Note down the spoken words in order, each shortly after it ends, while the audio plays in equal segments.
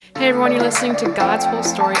Hey everyone, you're listening to God's Whole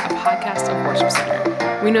Story, a podcast of Worship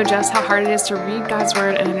Center. We know just how hard it is to read God's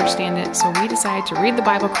Word and understand it, so we decided to read the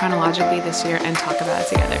Bible chronologically this year and talk about it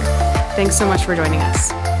together. Thanks so much for joining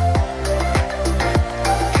us.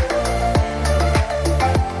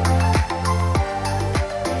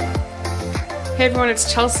 Hey everyone,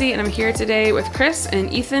 it's Chelsea, and I'm here today with Chris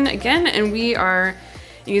and Ethan again, and we are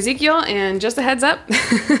in Ezekiel, and just a heads up,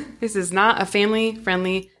 this is not a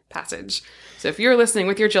family-friendly passage. So if you're listening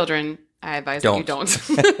with your children, I advise that you don't. Is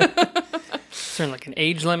there like an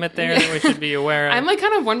age limit there that we should be aware of? I'm like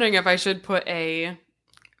kind of wondering if I should put a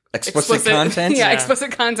explicit content? Yeah,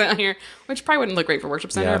 explicit content on here, which probably wouldn't look great for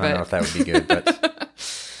Worship Center. Yeah, I don't know if that would be good, but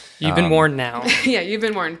you've been warned now. Yeah, you've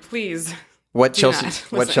been warned. Please. What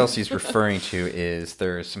Chelsea's referring to is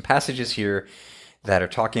there's some passages here that are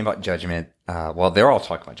talking about judgment. Well, they're all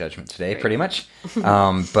talking about judgment today, pretty much.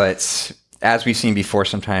 But as we've seen before,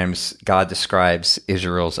 sometimes God describes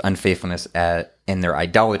Israel's unfaithfulness and their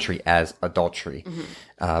idolatry as adultery.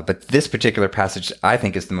 Mm-hmm. But this particular passage, I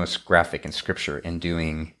think, is the most graphic in Scripture in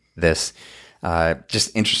doing this.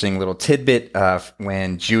 Just interesting little tidbit of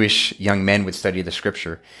when Jewish young men would study the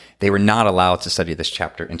Scripture, they were not allowed to study this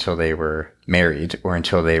chapter until they were married or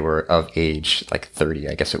until they were of age, like 30,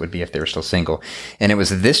 I guess it would be if they were still single. And it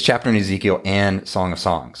was this chapter in Ezekiel and Song of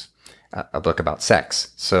Songs, a book about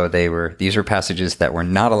sex. So these were passages that were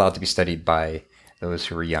not allowed to be studied by those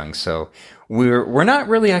who were young. So we're not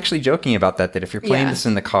really actually joking about that if you're playing this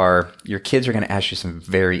in the car, your kids are going to ask you some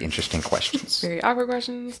very interesting questions. Very awkward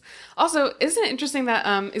questions. Also, isn't it interesting that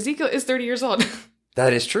Ezekiel is 30 years old?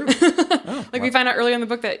 That is true. We find out earlier in the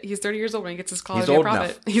book that he's 30 years old when he gets his call to be a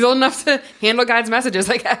prophet. He's old enough to handle God's messages,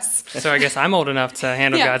 I guess. So I guess I'm old enough to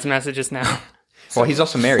handle God's messages now. Well, he's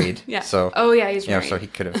also married. Yeah. So, he's married. So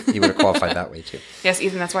he would have qualified that way too. Yes,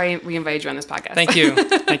 Ethan, that's why we invited you on this podcast. Thank you.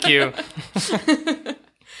 Thank you.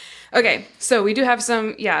 Okay, so we do have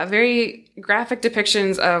some, very graphic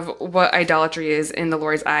depictions of what idolatry is in the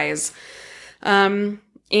Lord's eyes. And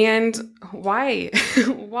why?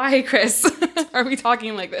 Why, Chris, are we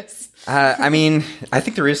talking like this? I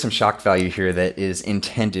think there is some shock value here that is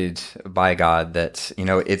intended by God that,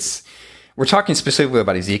 we're talking specifically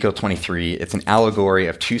about Ezekiel 23. It's an allegory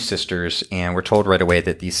of two sisters, and we're told right away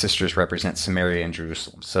that these sisters represent Samaria and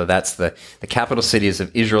Jerusalem. So that's the capital cities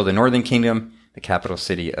of Israel, the northern kingdom, the capital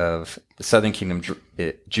city of the southern kingdom,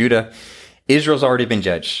 Judah. Israel's already been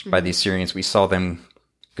judged by the Assyrians. We saw them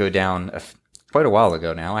go down quite a while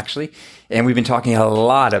ago now, actually. And we've been talking a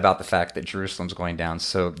lot about the fact that Jerusalem's going down.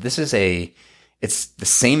 So this is it's the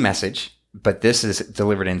same message, but this is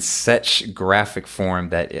delivered in such graphic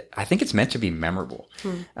form that I think it's meant to be memorable.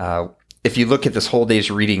 If you look at this whole day's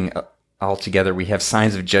reading altogether, we have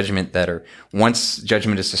signs of judgment that are, once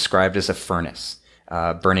judgment is described as a furnace,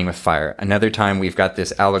 burning with fire. Another time we've got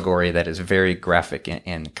this allegory that is very graphic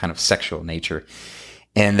and kind of sexual nature.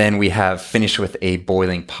 And then we have finished with a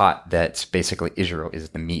boiling pot that's basically Israel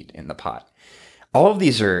is the meat in the pot. All of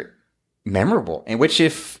these are memorable, in which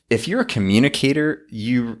if you're a communicator,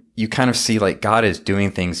 you kind of see like God is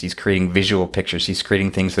doing things. He's creating visual pictures. He's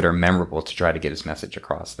creating things that are memorable to try to get his message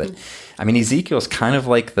across. Ezekiel is kind of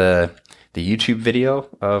like the YouTube video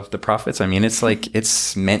of the prophets.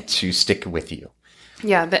 It's meant to stick with you.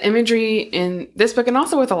 Yeah, the imagery in this book and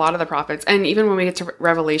also with a lot of the prophets, and even when we get to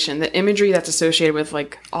Revelation, the imagery that's associated with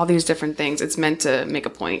like all these different things, it's meant to make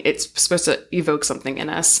a point. It's supposed to evoke something in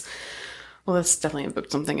us. Well, this definitely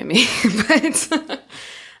evoked something in me. But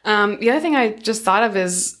the other thing I just thought of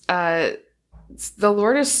is the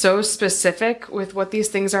Lord is so specific with what these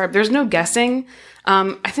things are. There's no guessing.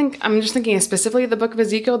 I think I'm just thinking specifically of the book of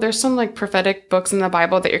Ezekiel. There's some like prophetic books in the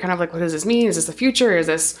Bible that you're kind of like, what does this mean? Is this the future? Is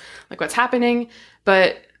this like what's happening?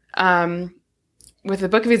 But with the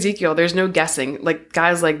book of Ezekiel, there's no guessing. Like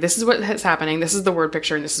God's like, this is what is happening. This is the word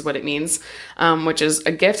picture, and this is what it means, which is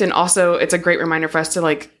a gift. And also it's a great reminder for us to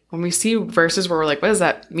like, when we see verses where we're like, what does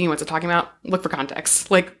that mean? What's it talking about? Look for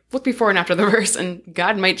context. Like look before and after the verse, and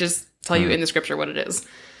God might just tell you in the scripture what it is.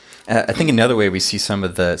 I think another way we see some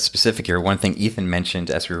of the specific here, one thing Ethan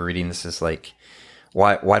mentioned as we were reading this is like,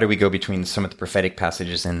 why do we go between some of the prophetic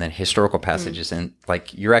passages and the historical passages? And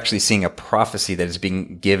like, you're actually seeing a prophecy that is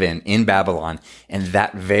being given in Babylon, and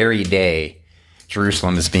that very day,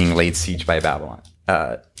 Jerusalem is being laid siege by Babylon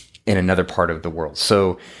in another part of the world.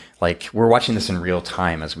 So like, we're watching this in real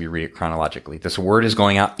time as we read it chronologically. This word is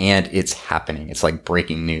going out and it's happening. It's like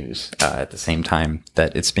breaking news at the same time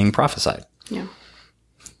that it's being prophesied. Yeah.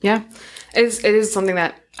 Yeah. It is something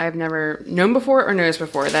that I've never known before or noticed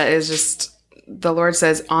before. That is just, the Lord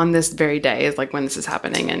says on this very day is like when this is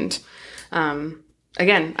happening. And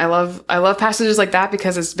again, I love passages like that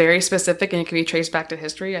because it's very specific and it can be traced back to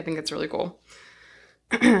history. I think it's really cool.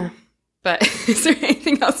 But is there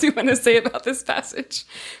anything else you want to say about this passage?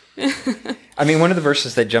 I mean, one of the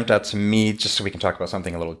verses that jumped out to me, just so we can talk about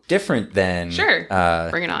something a little different than Sure.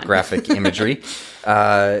 Bring it on. graphic imagery.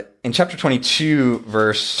 In chapter 22,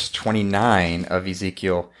 verse 29 of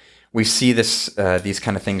Ezekiel, we see these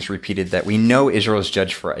kind of things repeated, that we know Israel is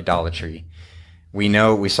judged for idolatry.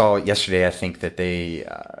 We saw yesterday, I think, that they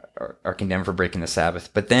are condemned for breaking the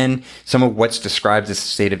Sabbath. But then some of what's described as the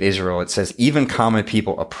state of Israel, it says, even common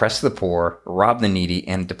people oppress the poor, rob the needy,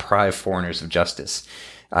 and deprive foreigners of justice.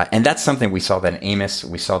 And that's something we saw that in Amos.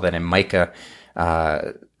 We saw that in Micah.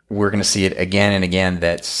 We're going to see it again and again,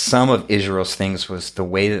 that some of Israel's things was the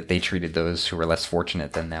way that they treated those who were less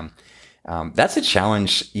fortunate than them. That's a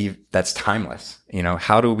challenge that's timeless.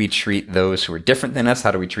 How do we treat those who are different than us?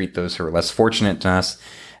 How do we treat those who are less fortunate than us?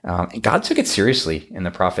 And God took it seriously in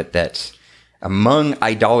the prophet that among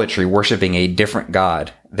idolatry, worshiping a different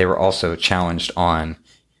God, they were also challenged on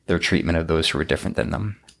their treatment of those who were different than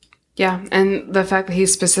them. Yeah, and the fact that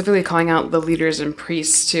he's specifically calling out the leaders and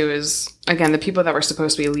priests too is, again, the people that were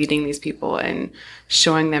supposed to be leading these people and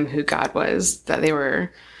showing them who God was, that they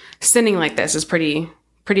were sinning like this is pretty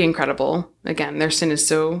incredible. Again, their sin is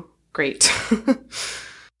so great.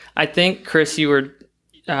 I think, Chris, you were,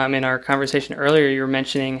 in our conversation earlier, you were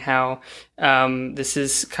mentioning how this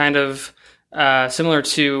is kind of similar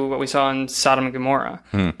to what we saw in Sodom and Gomorrah.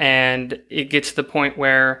 And it gets to the point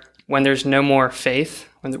where when there's no more faith,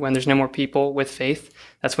 when there's no more people with faith,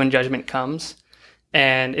 that's when judgment comes.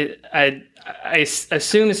 And I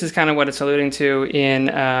assume this is kind of what it's alluding to in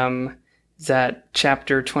that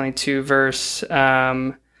chapter 22, verse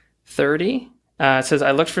 30. It says,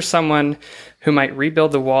 I looked for someone who might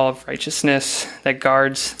rebuild the wall of righteousness that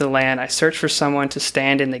guards the land. I searched for someone to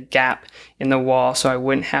stand in the gap in the wall so I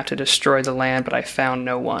wouldn't have to destroy the land, but I found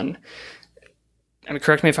no one. I mean,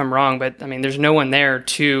 correct me if I'm wrong, but I mean, there's no one there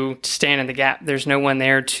to stand in the gap. There's no one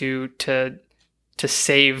there to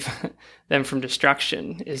save them from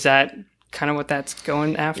destruction. Is that kind of what that's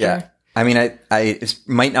going after? Yeah. I mean, it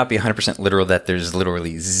might not be 100% literal that there's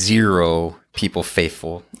literally zero people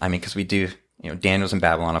faithful. I mean, because we do, Daniel's in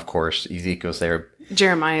Babylon, of course. Ezekiel's there.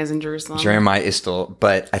 Jeremiah is in Jerusalem. Jeremiah is still,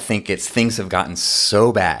 but I think things have gotten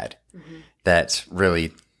so bad that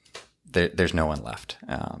really there's no one left.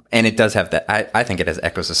 And it does have that. I think it has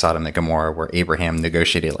echoes of Sodom and Gomorrah, where Abraham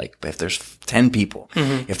negotiated, like, if there's 10 people,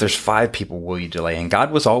 if there's 5 people, will you delay? And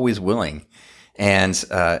God was always willing. And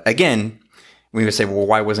again, we would say, well,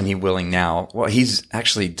 why wasn't he willing now? Well, he's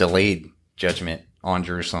actually delayed judgment on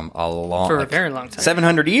Jerusalem for a very long time,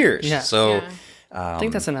 700 years. Yeah. So I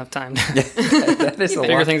think that's enough time. That is a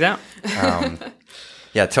figure lot. things out.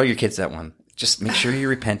 Yeah, tell your kids that one. Just make sure you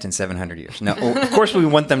repent in 700 years. No, of course we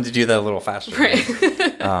want them to do that a little faster.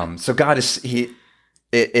 Right. So God is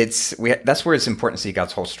that's where it's important to see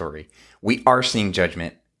God's whole story. We are seeing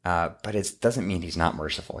judgment. But it doesn't mean he's not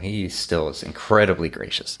merciful. He still is incredibly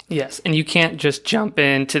gracious. Yes, and you can't just jump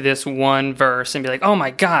into this one verse and be like, "Oh my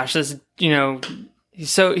gosh, this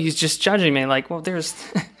he's just judging me." Like, well, there's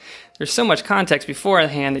so much context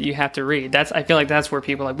beforehand that you have to read. I feel like that's where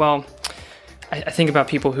people are like, well, I think about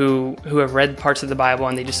people who have read parts of the Bible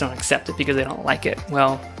and they just don't accept it because they don't like it.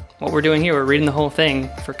 Well, what we're doing here, we're reading the whole thing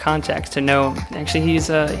for context to know actually he is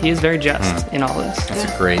very just in all this.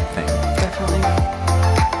 That's a great thing. Definitely.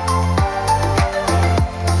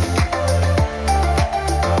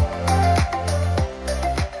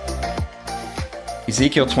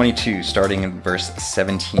 Ezekiel 22, starting in verse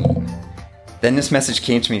 17. Then this message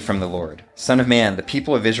came to me from the Lord. Son of man, the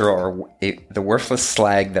people of Israel are the worthless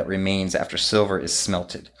slag that remains after silver is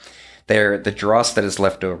smelted. They are the dross that is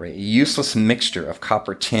left over, a useless mixture of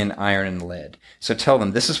copper, tin, iron, and lead. So tell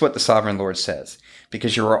them, this is what the sovereign Lord says.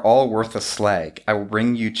 Because you are all worthless slag, I will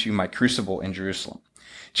bring you to my crucible in Jerusalem.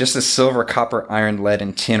 Just as silver, copper, iron, lead,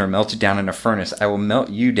 and tin are melted down in a furnace, I will melt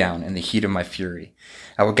you down in the heat of my fury.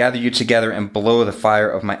 I will gather you together and blow the fire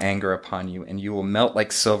of my anger upon you, and you will melt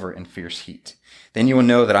like silver in fierce heat. Then you will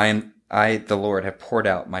know that I, the Lord, have poured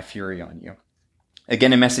out my fury on you.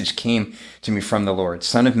 Again, a message came to me from the Lord.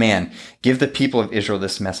 Son of man, give the people of Israel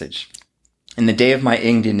this message. In the day of my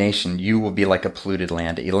indignation, you will be like a polluted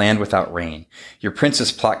land, a land without rain. Your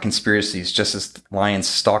princes plot conspiracies just as lions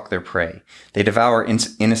stalk their prey. They devour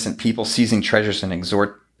innocent people, seizing treasures and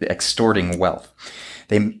extorting wealth.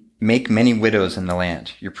 They make many widows in the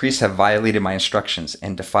land. Your priests have violated my instructions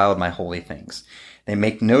and defiled my holy things. They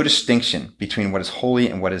make no distinction between what is holy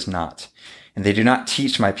and what is not. And they do not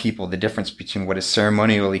teach my people the difference between what is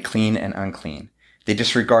ceremonially clean and unclean. They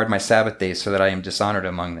disregard my Sabbath days so that I am dishonored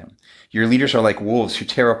among them. Your leaders are like wolves who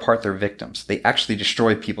tear apart their victims. They actually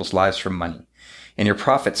destroy people's lives for money. And your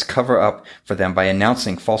prophets cover up for them by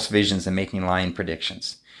announcing false visions and making lying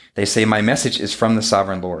predictions. They say, my message is from the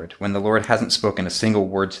sovereign Lord, when the Lord hasn't spoken a single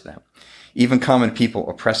word to them. Even common people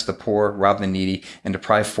oppress the poor, rob the needy, and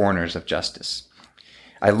deprive foreigners of justice.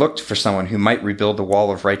 I looked for someone who might rebuild the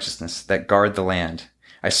wall of righteousness that guard the land.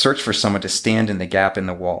 I searched for someone to stand in the gap in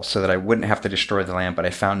the wall so that I wouldn't have to destroy the land, but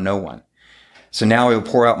I found no one. So now I will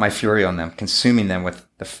pour out my fury on them, consuming them with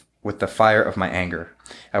the fire of my anger.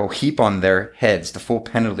 I will heap on their heads the full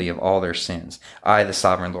penalty of all their sins. I, the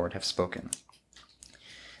sovereign Lord, have spoken.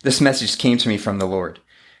 This message came to me from the Lord.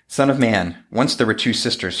 Son of man, once there were two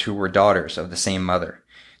sisters who were daughters of the same mother.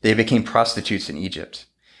 They became prostitutes in Egypt.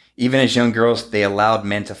 Even as young girls, they allowed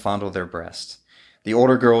men to fondle their breasts. The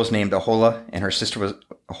older girl was named Aholah, and her sister was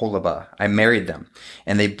Aholibah. I married them,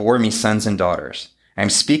 and they bore me sons and daughters. I am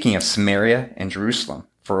speaking of Samaria and Jerusalem,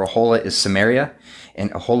 for Aholah is Samaria,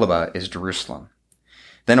 and Aholibah is Jerusalem.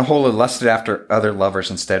 Then Aholah lusted after other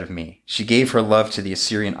lovers instead of me. She gave her love to the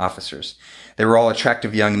Assyrian officers. They were all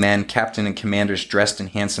attractive young men, captain and commanders dressed in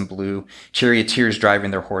handsome blue, charioteers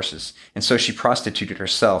driving their horses. And so she prostituted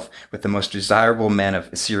herself with the most desirable men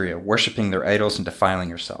of Assyria, worshipping their idols and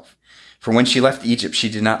defiling herself. For when she left Egypt, she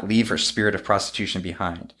did not leave her spirit of prostitution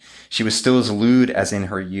behind. She was still as lewd as in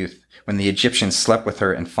her youth, when the Egyptians slept with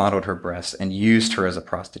her and fondled her breasts and used her as a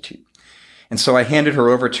prostitute. And so I handed her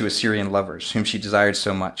over to Assyrian lovers, whom she desired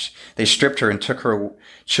so much. They stripped her and took her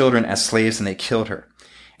children as slaves, and they killed her.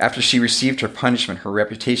 After she received her punishment, her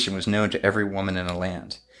reputation was known to every woman in the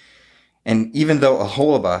land. And even though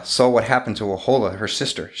Aholibah saw what happened to Aholah, her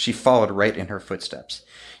sister, she followed right in her footsteps.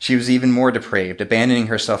 She was even more depraved, abandoning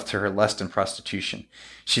herself to her lust and prostitution.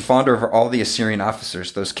 She fawned over all the Assyrian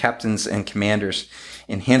officers, those captains and commanders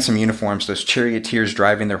in handsome uniforms, those charioteers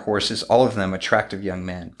driving their horses, all of them attractive young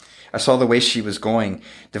men. I saw the way she was going,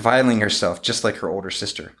 defiling herself just like her older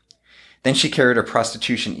sister. Then she carried her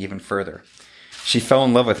prostitution even further. She fell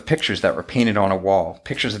in love with pictures that were painted on a wall,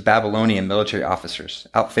 pictures of Babylonian military officers,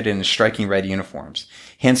 outfitted in striking red uniforms.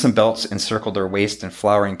 Handsome belts encircled their waists and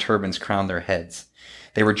flowering turbans crowned their heads.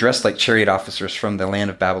 They were dressed like chariot officers from the land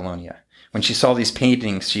of Babylonia. When she saw these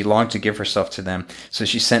paintings, she longed to give herself to them, so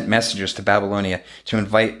she sent messengers to Babylonia to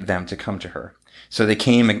invite them to come to her. So they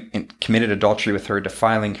came and committed adultery with her,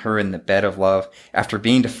 defiling her in the bed of love. After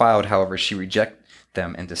being defiled, however, she rejected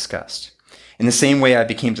them in disgust. In the same way, I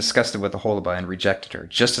became disgusted with Aholibah and rejected her,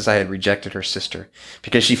 just as I had rejected her sister,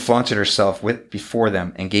 because she flaunted herself before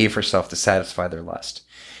them and gave herself to satisfy their lust.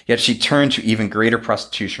 Yet she turned to even greater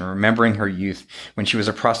prostitution, remembering her youth when she was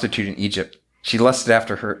a prostitute in Egypt. She lusted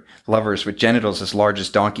after her lovers with genitals as large as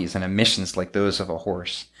donkeys and emissions like those of a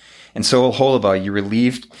horse. And so, Aholibah, you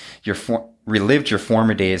relived your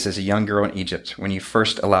former days as a young girl in Egypt when you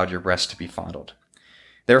first allowed your breasts to be fondled.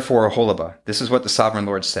 Therefore, Aholibah, this is what the sovereign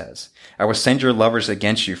Lord says. I will send your lovers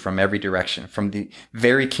against you from every direction, from the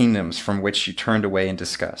very kingdoms from which you turned away in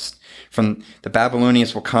disgust. From the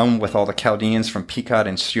Babylonians will come with all the Chaldeans from Pekod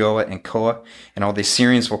and Shoa and Koa, and all the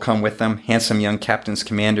Assyrians will come with them, handsome young captains,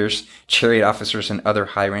 commanders, chariot officers, and other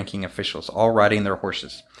high-ranking officials, all riding their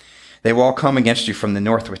horses. They will all come against you from the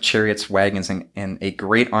north with chariots, wagons, and a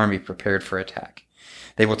great army prepared for attack.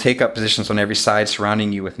 They will take up positions on every side,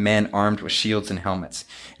 surrounding you with men armed with shields and helmets.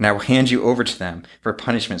 And I will hand you over to them for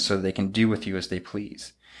punishment so that they can do with you as they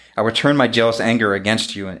please. I will turn my jealous anger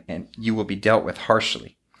against you, and you will be dealt with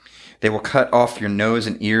harshly. They will cut off your nose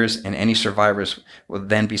and ears, and any survivors will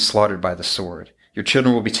then be slaughtered by the sword. Your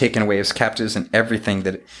children will be taken away as captives, and everything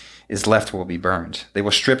that is left will be burned. They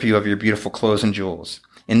will strip you of your beautiful clothes and jewels.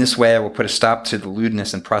 In this way, I will put a stop to the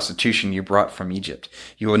lewdness and prostitution you brought from Egypt.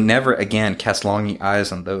 You will never again cast longing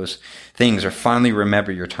eyes on those things or fondly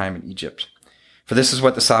remember your time in Egypt. For this is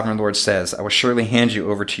what the sovereign Lord says, I will surely hand you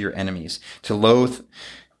over to your enemies, to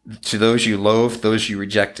those you loathe, those you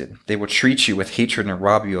rejected. They will treat you with hatred and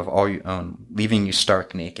rob you of all you own, leaving you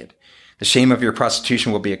stark naked. The shame of your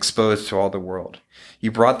prostitution will be exposed to all the world.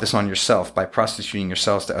 You brought this on yourself by prostituting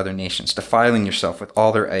yourselves to other nations, defiling yourself with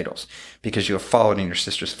all their idols, because you have followed in your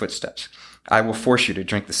sister's footsteps. I will force you to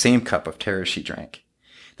drink the same cup of terror she drank.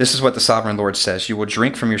 This is what the sovereign Lord says. You will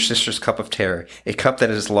drink from your sister's cup of terror, a cup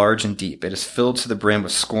that is large and deep. It is filled to the brim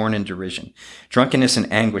with scorn and derision. Drunkenness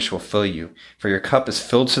and anguish will fill you, for your cup is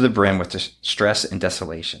filled to the brim with distress and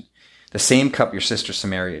desolation. The same cup your sister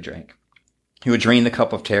Samaria drank. You will drain the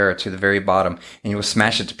cup of terror to the very bottom, and you will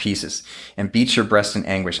smash it to pieces, and beat your breast in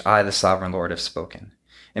anguish. I, the sovereign Lord, have spoken.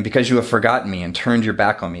 And because you have forgotten me and turned your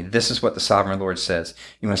back on me, this is what the sovereign Lord says.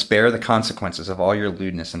 You must bear the consequences of all your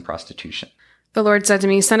lewdness and prostitution. The Lord said to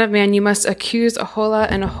me, Son of man, you must accuse Aholah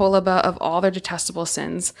and Aholibah of all their detestable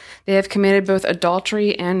sins. They have committed both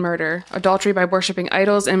adultery and murder, adultery by worshipping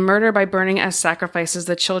idols, and murder by burning as sacrifices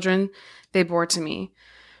the children they bore to me.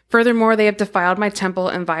 Furthermore, they have defiled my temple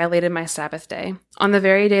and violated my Sabbath day. On the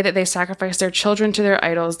very day that they sacrificed their children to their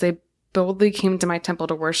idols, they boldly came to my temple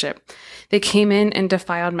to worship. They came in and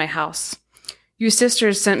defiled my house. You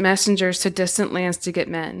sisters sent messengers to distant lands to get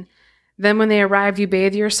men. Then when they arrived, you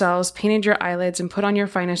bathed yourselves, painted your eyelids, and put on your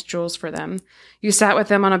finest jewels for them. You sat with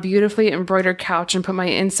them on a beautifully embroidered couch and put my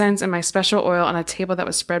incense and my special oil on a table that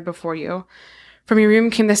was spread before you. From your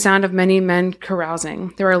room came the sound of many men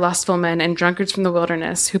carousing. There were lustful men and drunkards from the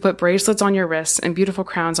wilderness who put bracelets on your wrists and beautiful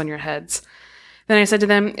crowns on your heads. Then I said to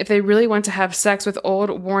them, if they really want to have sex with old,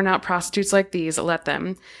 worn-out prostitutes like these, let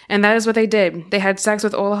them. And that is what they did. They had sex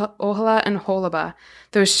with Aholah and Aholibah,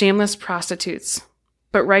 those shameless prostitutes.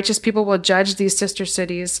 But righteous people will judge these sister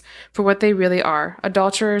cities for what they really are,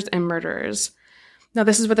 adulterers and murderers. Now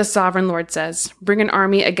this is what the sovereign Lord says. Bring an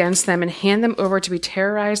army against them and hand them over to be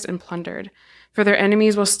terrorized and plundered. For their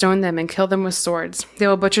enemies will stone them and kill them with swords. They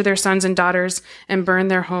will butcher their sons and daughters and burn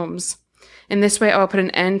their homes. In this way I will put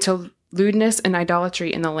an end to lewdness and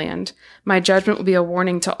idolatry in the land. My judgment will be a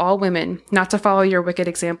warning to all women not to follow your wicked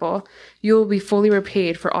example. You will be fully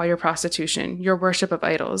repaid for all your prostitution, your worship of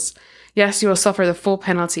idols. Yes, you will suffer the full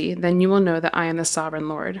penalty. Then you will know that I am the sovereign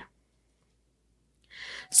Lord.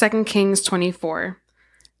 2 Kings 24.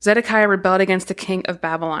 Zedekiah rebelled against the king of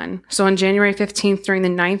Babylon. So on January 15th, during the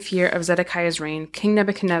 9th year of Zedekiah's reign, King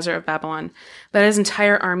Nebuchadnezzar of Babylon led his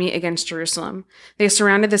entire army against Jerusalem. They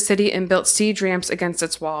surrounded the city and built siege ramps against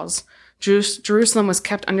its walls. Jerusalem was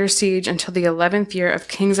kept under siege until the 11th year of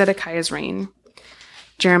King Zedekiah's reign.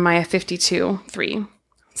 Jeremiah 52:3.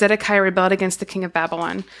 Zedekiah rebelled against the king of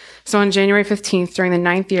Babylon. So on January 15th, during the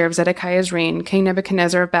 9th year of Zedekiah's reign, King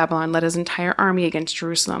Nebuchadnezzar of Babylon led his entire army against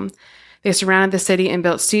Jerusalem. They surrounded the city and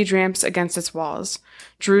built siege ramps against its walls.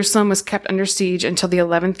 Jerusalem was kept under siege until the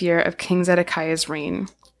 11th year of King Zedekiah's reign.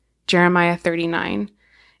 Jeremiah 39.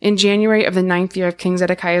 In January of the 9th year of King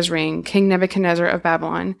Zedekiah's reign, King Nebuchadnezzar of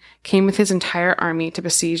Babylon came with his entire army to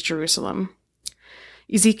besiege Jerusalem.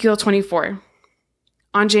 Ezekiel 24.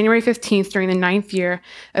 On January 15th, during the 9th year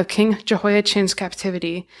of King Jehoiachin's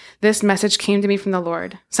captivity, this message came to me from the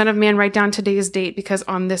Lord. Son of man, write down today's date, because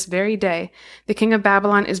on this very day, the king of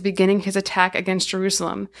Babylon is beginning his attack against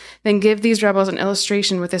Jerusalem. Then give these rebels an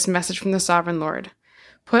illustration with this message from the sovereign Lord.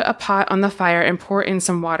 Put a pot on the fire and pour in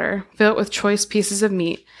some water. Fill it with choice pieces of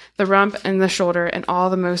meat, the rump and the shoulder, and all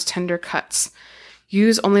the most tender cuts.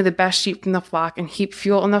 Use only the best sheep from the flock and heap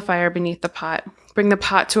fuel on the fire beneath the pot. Bring the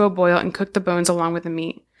pot to a boil and cook the bones along with the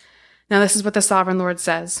meat. Now this is what the sovereign Lord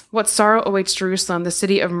says. What sorrow awaits Jerusalem, the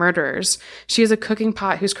city of murderers. She is a cooking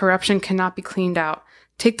pot whose corruption cannot be cleaned out.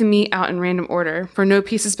 Take the meat out in random order, for no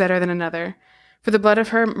piece is better than another. For the blood of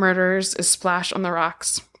her murderers is splashed on the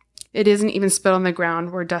rocks. It isn't even spilled on the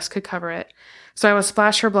ground where dust could cover it. So I will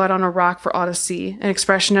splash her blood on a rock for all to see, an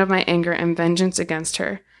expression of my anger and vengeance against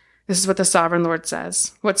her. This is what the sovereign Lord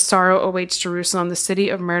says. What sorrow awaits Jerusalem, the city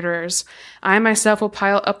of murderers. I myself will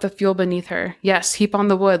pile up the fuel beneath her. Yes, heap on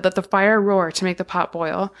the wood. Let the fire roar to make the pot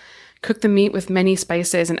boil. Cook the meat with many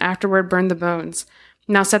spices, and afterward burn the bones.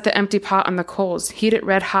 Now set the empty pot on the coals. Heat it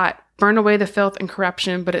red hot. Burn away the filth and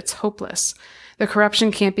corruption, but it's hopeless. The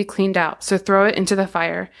corruption can't be cleaned out, so throw it into the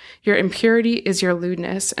fire. Your impurity is your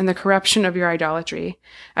lewdness, and the corruption of your idolatry.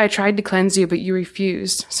 I tried to cleanse you, but you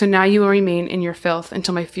refused. So now you will remain in your filth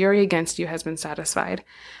until my fury against you has been satisfied.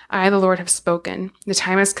 I, the Lord, have spoken. The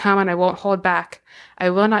time has come, and I won't hold back. I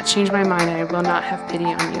will not change my mind, and I will not have pity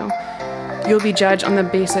on you. You will be judged on the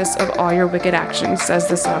basis of all your wicked actions, says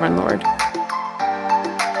the sovereign Lord.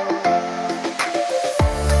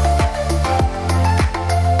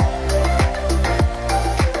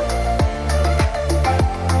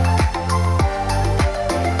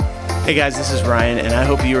 Hey guys, this is Ryan, and I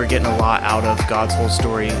hope you are getting a lot out of God's whole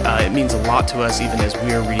story. It means a lot to us even as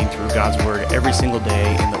we are reading through God's Word every single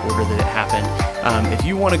day in the order that it happened. If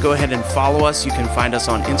you want to go ahead and follow us, you can find us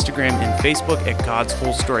on Instagram and Facebook at God's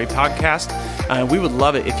Whole Story Podcast. We would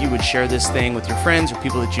love it if you would share this thing with your friends or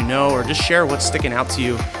people that you know, or just share what's sticking out to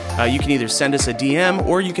you. You can either send us a DM,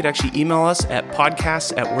 or you could actually email us at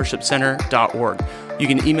podcasts@worshipcenter.org. You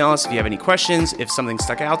can email us if you have any questions, if something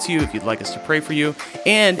stuck out to you, if you'd like us to pray for you.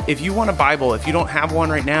 And if you want a Bible, if you don't have one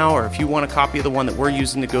right now, or if you want a copy of the one that we're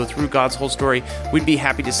using to go through God's whole story, we'd be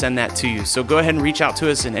happy to send that to you. So go ahead and reach out to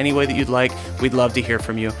us in any way that you'd like. We'd love to hear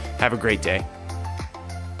from you. Have a great day.